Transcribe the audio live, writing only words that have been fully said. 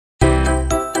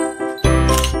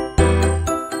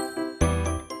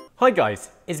Hi guys,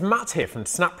 it's Matt here from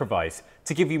SnapRevise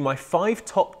to give you my 5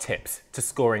 top tips to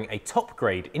scoring a top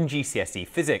grade in GCSE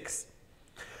Physics.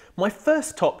 My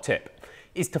first top tip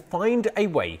is to find a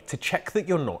way to check that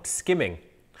you're not skimming.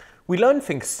 We learn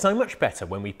things so much better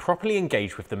when we properly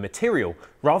engage with the material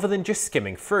rather than just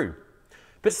skimming through.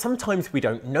 But sometimes we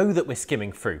don't know that we're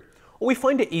skimming through, or we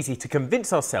find it easy to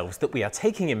convince ourselves that we are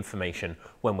taking information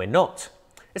when we're not,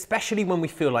 especially when we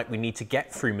feel like we need to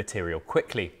get through material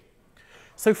quickly.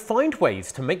 So find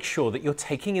ways to make sure that you're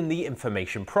taking in the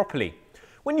information properly.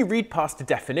 When you read past a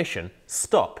definition,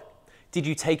 stop. Did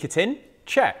you take it in?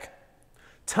 Check.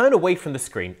 Turn away from the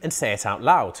screen and say it out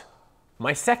loud.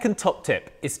 My second top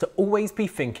tip is to always be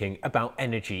thinking about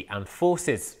energy and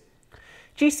forces.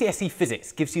 GCSE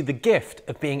Physics gives you the gift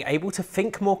of being able to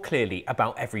think more clearly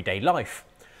about everyday life.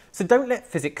 So don't let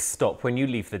physics stop when you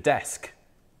leave the desk.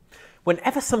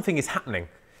 Whenever something is happening,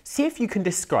 see if you can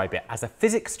describe it as a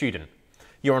physics student.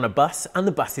 You're on a bus and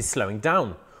the bus is slowing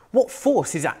down. What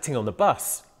force is acting on the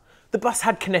bus? The bus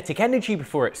had kinetic energy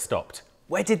before it stopped.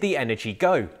 Where did the energy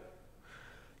go?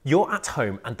 You're at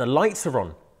home and the lights are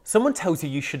on. Someone tells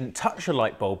you shouldn't touch a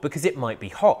light bulb because it might be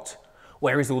hot.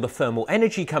 Where is all the thermal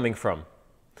energy coming from?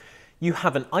 You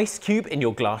have an ice cube in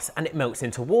your glass and it melts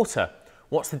into water.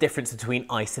 What's the difference between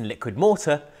ice and liquid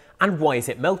mortar, and why is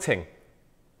it melting?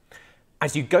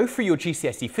 As you go through your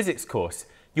GCSE Physics course,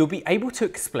 you'll be able to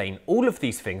explain all of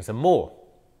these things and more.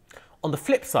 On the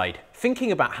flip side,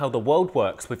 thinking about how the world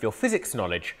works with your physics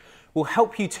knowledge will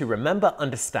help you to remember,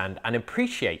 understand and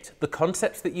appreciate the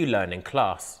concepts that you learn in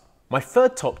class. My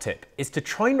third top tip is to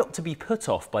try not to be put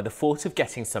off by the thought of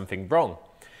getting something wrong.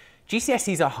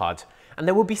 GCSEs are hard and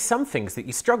there will be some things that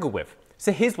you struggle with,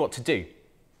 so here's what to do.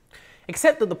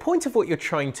 Except that the point of what you're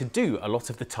trying to do a lot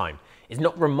of the time is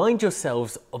not remind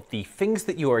yourselves of the things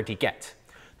that you already get.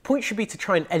 The point should be to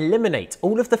try and eliminate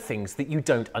all of the things that you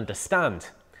don't understand.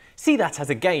 See that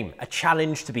as a game, a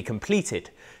challenge to be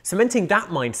completed. Cementing that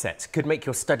mindset could make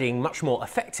your studying much more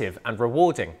effective and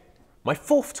rewarding. My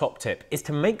fourth top tip is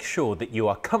to make sure that you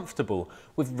are comfortable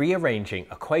with rearranging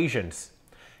equations.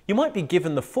 You might be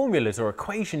given the formulas or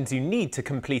equations you need to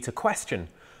complete a question,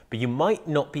 but you might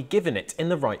not be given it in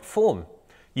the right form.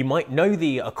 You might know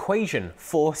the equation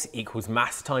force equals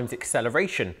mass times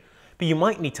acceleration, but you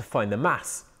might need to find the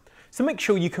mass. So make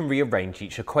sure you can rearrange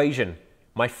each equation.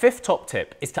 My fifth top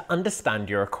tip is to understand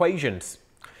your equations.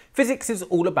 Physics is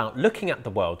all about looking at the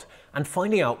world and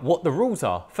finding out what the rules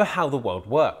are for how the world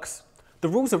works. The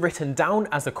rules are written down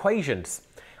as equations,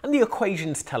 and the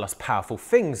equations tell us powerful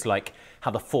things like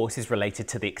how the force is related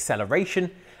to the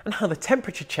acceleration and how the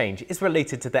temperature change is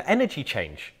related to the energy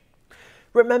change.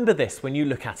 Remember this when you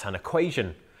look at an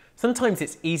equation. Sometimes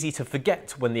it's easy to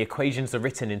forget when the equations are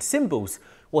written in symbols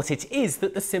what it is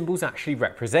that the symbols actually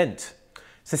represent.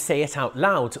 So say it out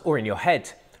loud or in your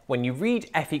head. When you read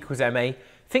F equals ma,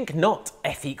 think not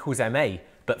F equals ma,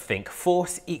 but think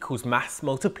force equals mass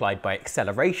multiplied by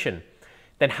acceleration.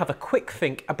 Then have a quick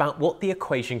think about what the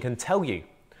equation can tell you.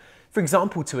 For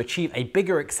example, to achieve a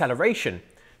bigger acceleration,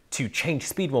 to change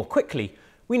speed more quickly,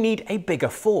 we need a bigger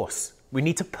force. We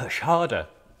need to push harder.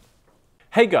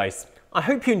 Hey guys, I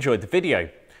hope you enjoyed the video.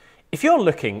 If you're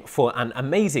looking for an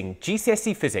amazing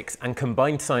GCSE Physics and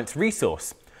Combined Science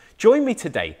resource, join me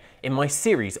today in my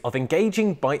series of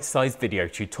engaging bite-sized video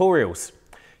tutorials.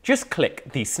 Just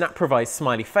click the SnapRevise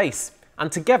smiley face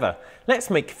and together, let's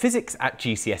make physics at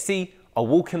GCSE a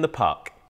walk in the park.